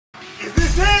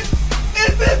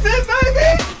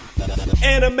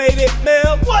Animated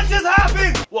Mel. What just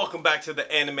happened? Welcome back to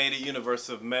the animated universe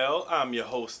of Mel. I'm your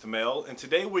host Mel, and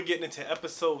today we're getting into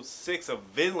episode 6 of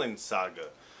Vinland Saga.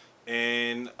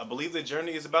 And I believe the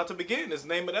journey is about to begin. It's the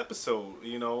name of the episode.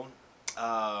 You know,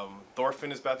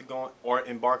 Thorfinn is about to go on, or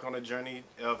embark on a journey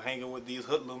of hanging with these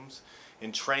hoodlums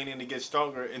and training to get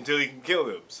stronger until he can kill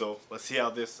them. So let's see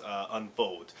how this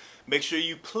unfolds. Make sure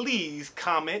you please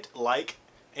comment, like,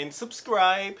 and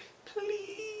subscribe,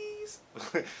 please.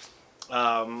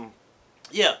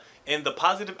 Yeah, and the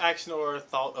positive action or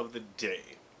thought of the day.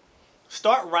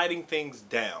 Start writing things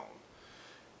down.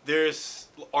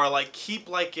 Keep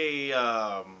like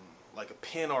a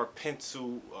pen or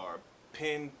pencil or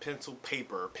pencil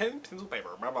paper,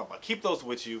 blah, blah, blah. Keep those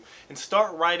with you and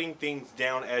start writing things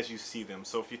down as you see them.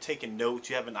 So if you're taking notes,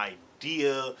 you have an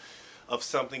idea of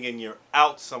something and you're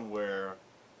out somewhere,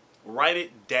 write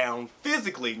it down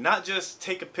physically, not just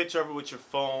take a picture of it with your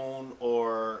phone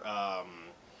or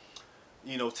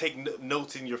you know, take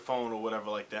notes in your phone or whatever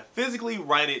like that. Physically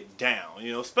write it down,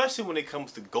 you know, especially when it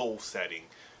comes to goal setting,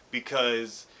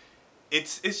 because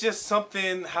it's just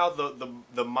something how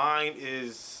the mind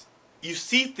is. You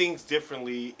see things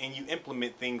differently and you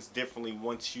implement things differently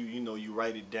once you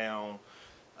write it down.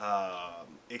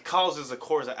 It causes a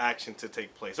course of action to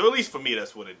take place, or at least for me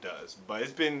that's what it does.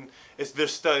 But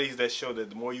there's studies that show that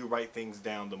the more you write things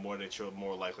down, the more that you're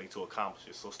more likely to accomplish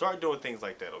it. So start doing things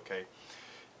like that, okay?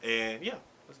 And yeah,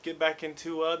 let's get back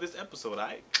into this episode,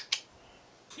 alright?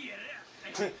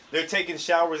 They're taking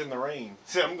showers in the rain.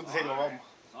 So I'm gonna take them home.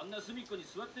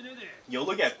 Yo,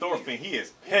 look at Thorfinn, he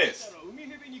is pissed.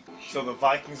 So the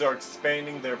Vikings are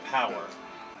expanding their power.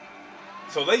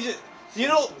 So they just, you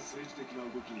know,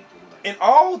 in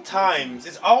all times,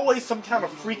 it's always some kind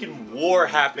of freaking war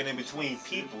happening between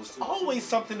people. It's always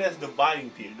something that's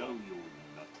dividing people.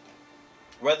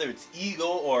 Whether it's ego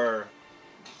or,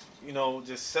 you know,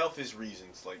 just selfish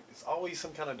reasons. Like, it's always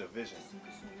some kind of division.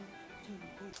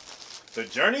 The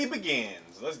journey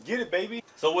begins. Let's get it, baby.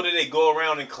 So what do they go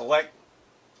around and collect,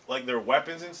 like, their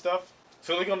weapons and stuff?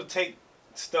 So they're gonna take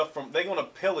stuff from, they're gonna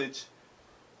pillage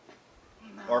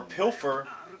or pilfer.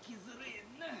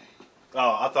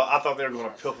 Oh, I thought they were gonna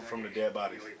pilfer from the dead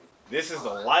bodies. This is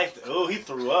the life. Oh, he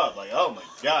threw up. Like, oh my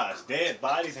gosh, dead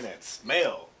bodies and that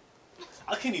smell.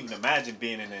 I can't even imagine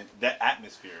being in that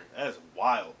atmosphere. That is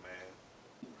wild,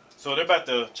 man. So they're about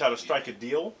to try to strike a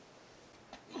deal.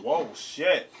 Whoa,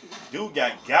 shit. Dude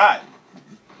got.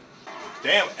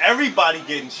 Damn, everybody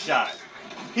getting shot.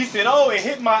 He said, oh, it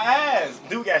hit my ass.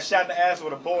 Dude got shot in the ass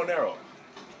with a bow and arrow.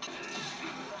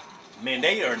 Man,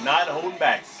 they are not holding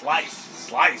back.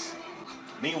 Slice.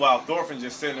 Meanwhile, Thorfinn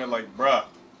just sitting there like, bruh.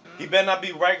 He better not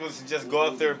be reckless and just go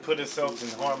out there and put himself in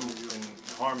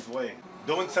harm's way.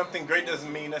 Doing something great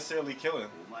doesn't mean necessarily killing.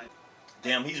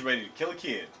 Damn, he's ready to kill a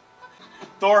kid.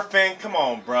 Thorfinn, come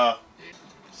on, bruh.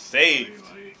 Saved.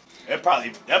 That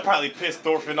probably pissed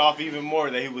Thorfinn off even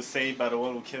more that he was saved by the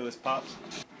one who killed his pops.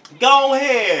 Go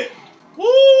ahead.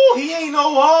 Woo, he ain't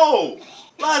no hoe.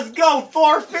 Let's go,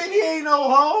 Thorfinn, he ain't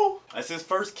no hoe. That's his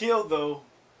first kill, though.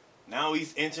 Now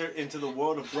he's entered into the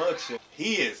world of bloodshed.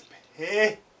 He is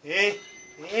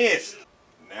pissed.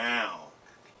 Now.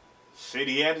 Shit,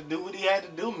 he had to do what he had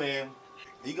to do, man.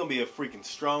 He gonna be a freaking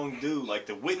strong dude. Like,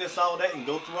 to witness all that and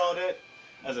go through all that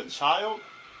as a child.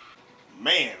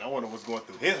 Man, I wonder what's going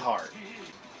through his heart.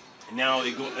 And now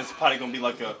it's probably gonna be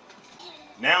like a.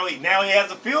 Now he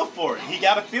has a feel for it. He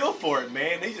got a feel for it,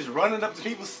 man. They just running up to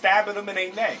people, stabbing them in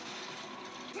their neck,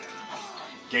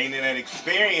 gaining that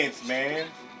experience, man.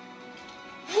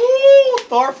 Woo!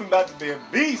 Thorfinn about to be a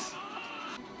beast.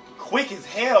 Quick as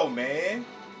hell, man.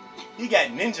 He got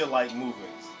ninja-like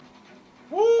movements.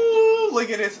 Woo! Look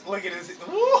at this. Look at this.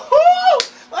 Woo!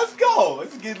 Let's go.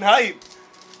 It's getting hype.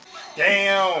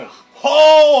 Damn.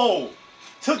 Oh!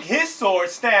 Took his sword,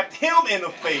 stabbed him in the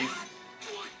face.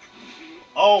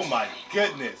 Oh my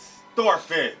goodness.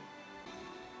 Thorfinn.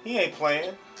 He ain't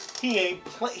playing. He ain't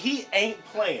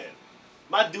playing.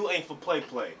 My dude ain't for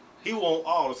play. He want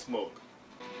all the smoke.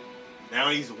 Now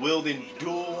he's wielding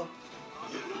dual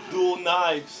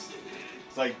knives.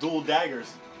 It's like dual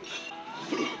daggers.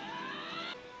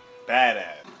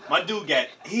 Badass. My dude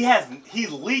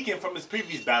he's leaking from his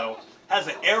previous battle. Has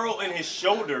an arrow in his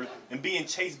shoulder and being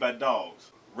chased by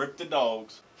dogs. Rip the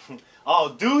dogs.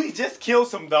 Oh, dude, he just killed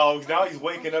some dogs. Now he's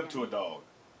waking up to a dog.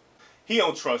 He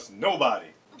don't trust nobody.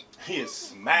 He is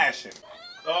smashing.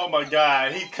 Oh my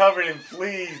God, he covered in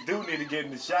fleas. Dude need to get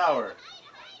in the shower.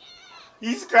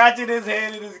 He's scratching his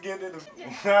head and is getting in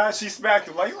the... She smacked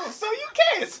him like, oh, so you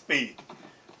can't speak.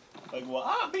 Like, well,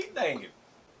 I'll be thinking.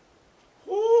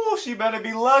 Ooh, she better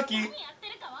be lucky.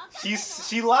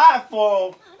 She lied for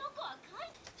him.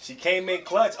 She came in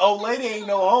clutch. Old lady ain't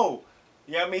no hoe.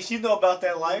 Yeah, I mean, she know about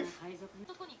that life.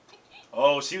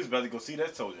 Oh, she was about to go see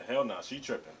that soldier. Hell no, she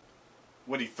tripping.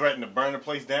 Would he threaten to burn the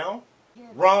place down?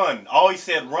 Run. Oh, he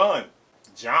said run.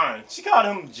 John. She called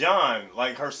him John,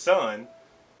 like her son.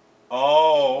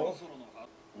 Oh.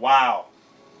 Wow.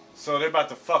 So they're about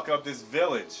to fuck up this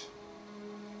village.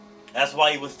 That's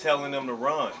why he was telling them to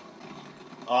run.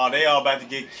 Oh, they all about to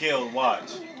get killed.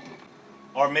 Watch.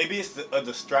 Or maybe it's a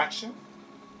distraction.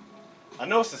 I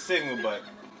know it's a signal, but...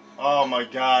 Oh my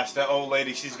gosh, that old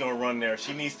lady, she's gonna run there.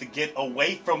 She needs to get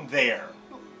away from there.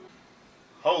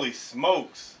 Holy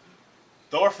smokes.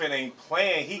 Thorfinn ain't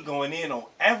playing. He going in on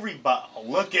everybody.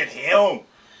 Look at him.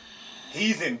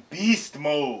 He's in beast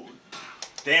mode.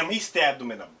 Damn, he stabbed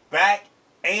him in the back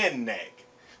and neck.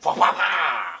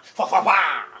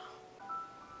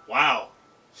 Wow.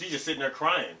 She's just sitting there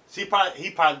crying. He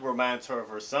probably reminds her of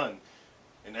her son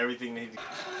and everything.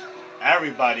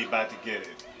 Everybody about to get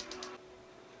it.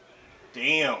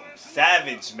 Damn,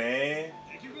 savage, man.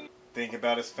 Think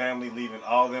about his family leaving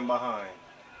all them behind.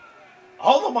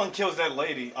 Hold on, one kills that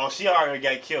lady. Oh, she already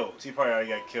got killed. She probably already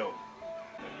got killed.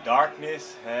 The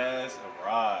darkness has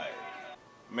arrived.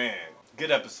 Man,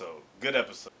 good episode. Good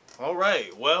episode.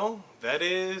 Alright, well, that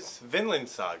is Vinland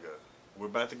Saga. We're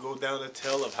about to go down the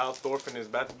tale of how Thorfinn is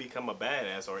about to become a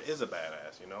badass, or is a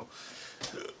badass, you know.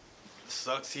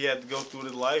 Sucks he had to go through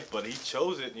the life, but he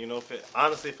chose it, you know.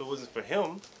 Honestly, if it wasn't for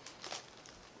him,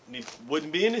 he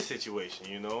wouldn't be in this situation,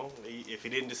 you know. If he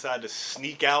didn't decide to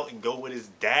sneak out and go with his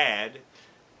dad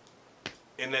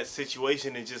in that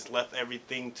situation and just left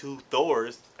everything to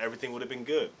Thor's, everything would have been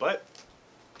good. But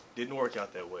didn't work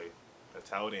out that way. That's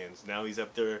how it ends. Now he's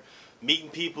up there meeting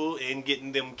people and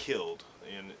getting them killed,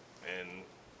 and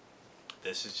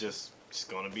this is just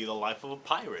going to be the life of a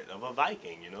pirate, of a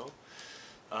Viking, you know.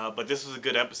 But this was a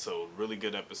good episode, really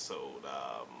good episode.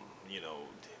 You know,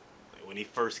 when he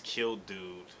first killed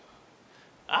dude,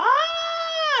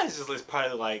 it's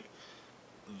probably like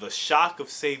the shock of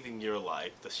saving your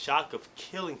life, the shock of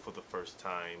killing for the first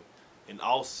time, and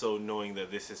also knowing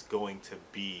that this is going to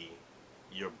be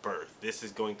your birth. This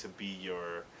is going to be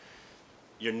your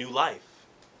new life.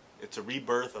 It's a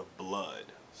rebirth of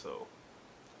blood. So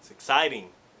it's exciting,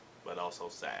 but also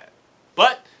sad.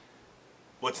 But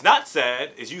what's not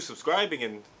sad is you subscribing,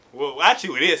 and well,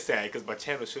 actually it is sad because my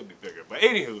channel should be bigger. But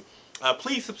anywho,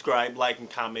 please subscribe, like, and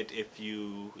comment if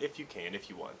you can, if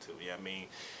you want to. Yeah, I mean,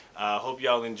 hope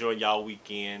y'all enjoy y'all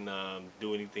weekend.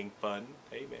 Do anything fun?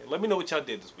 Hey man, let me know what y'all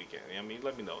did this weekend. I mean,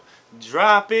 let me know.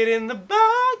 Drop it in the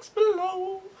box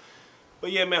below.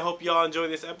 But yeah, man, hope y'all enjoy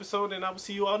this episode, and I will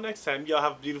see you all next time. Y'all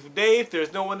have a beautiful day. If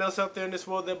there's no one else out there in this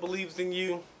world that believes in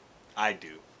you, I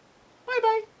do. Bye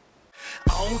bye.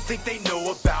 I don't think they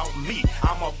know about me.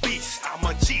 I'm a beast, I'm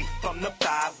a G from the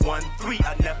 513.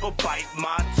 I never bite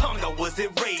my tongue, I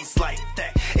wasn't raised like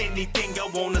that. Anything I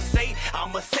wanna say,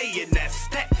 I'ma say it, and that's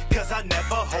that. Cause I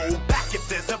never hold back. If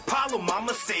there's a problem,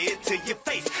 I'ma say it to your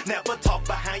face. Never talk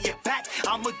behind your back,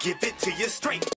 I'ma give it to you straight.